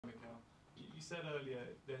You said earlier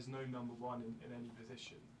there's no number one in any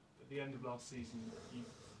position. At the end of last season, you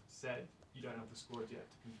said you don't have the squad yet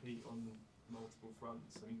to compete on multiple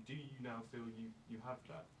fronts. I mean, do you now feel you have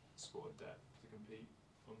that squad depth to compete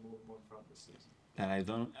on more than one front this season? That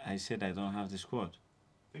I said I don't have the squad.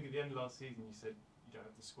 I think at the end of last season you said you don't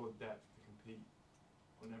have the squad depth to compete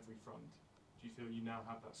on every front. Do you feel you now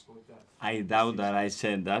have that squad depth? I doubt that I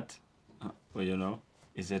said that. Well, you know,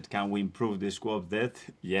 is that can we improve the squad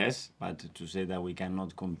depth? Yes, but to say that we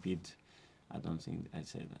cannot compete, I don't think I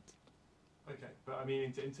said that. Okay, but I mean,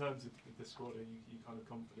 in terms of the squad, are you kind of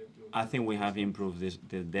confident? I think we have improved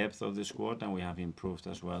the depth of the squad, and we have improved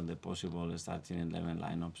as well the possible starting 11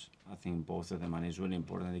 lineups. I think both of them, and it's really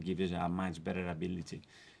important. It gives us a much better ability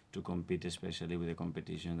to compete, especially with the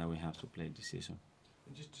competition that we have to play this season.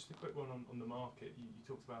 And just a quick one on the market. You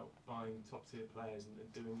talked about buying top-tier players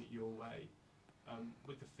and doing it your way.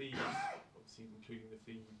 With the fees, obviously including the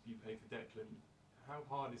fee you pay for Declan, how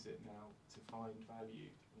hard is it now to find value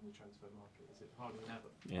in the transfer market? Is it harder than ever?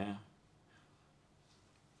 Yeah.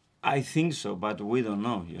 I think so, but we don't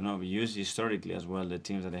know. You know, we use historically as well the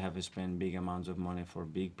teams that they have spent big amounts of money for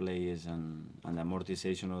big players and the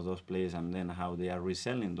amortization of those players, and then how they are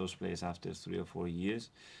reselling those players after 3 or 4 years.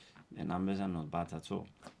 The numbers are not bad at all.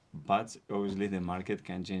 But obviously the market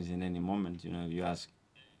can change in any moment. You know, if you ask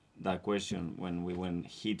that question when we went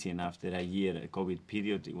hitting after a year, a COVID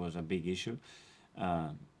period, it was a big issue.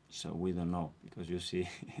 So we don't know, because you see,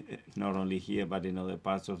 not only here but in other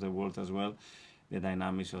parts of the world as well, the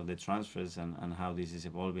dynamics of the transfers and how this is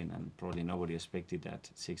evolving, and probably nobody expected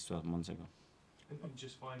that 6-12 months ago. And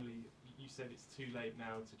just finally, you said it's too late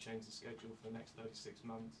now to change the schedule for the next 36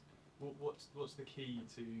 months. What's the key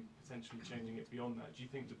to potentially changing it beyond that? Do you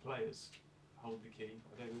think the players hold the key?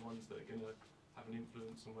 Are they the ones that are going to have an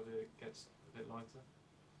influence on whether it gets a bit lighter?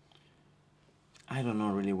 I don't know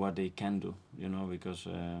really what they can do, you know, because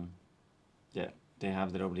yeah, they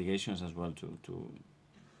have their obligations as well to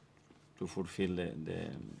fulfill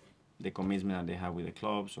the commitment that they have with the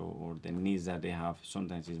clubs, or the needs that they have.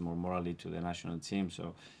 Sometimes it's more morally to the national team,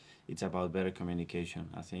 so it's about better communication.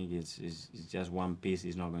 I think it's just one piece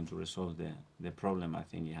is not going to resolve the problem. I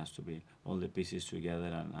think it has to be all the pieces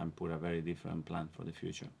together and put a very different plan for the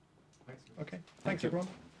future. Thanks. Okay, thanks everyone.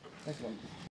 Thanks everyone.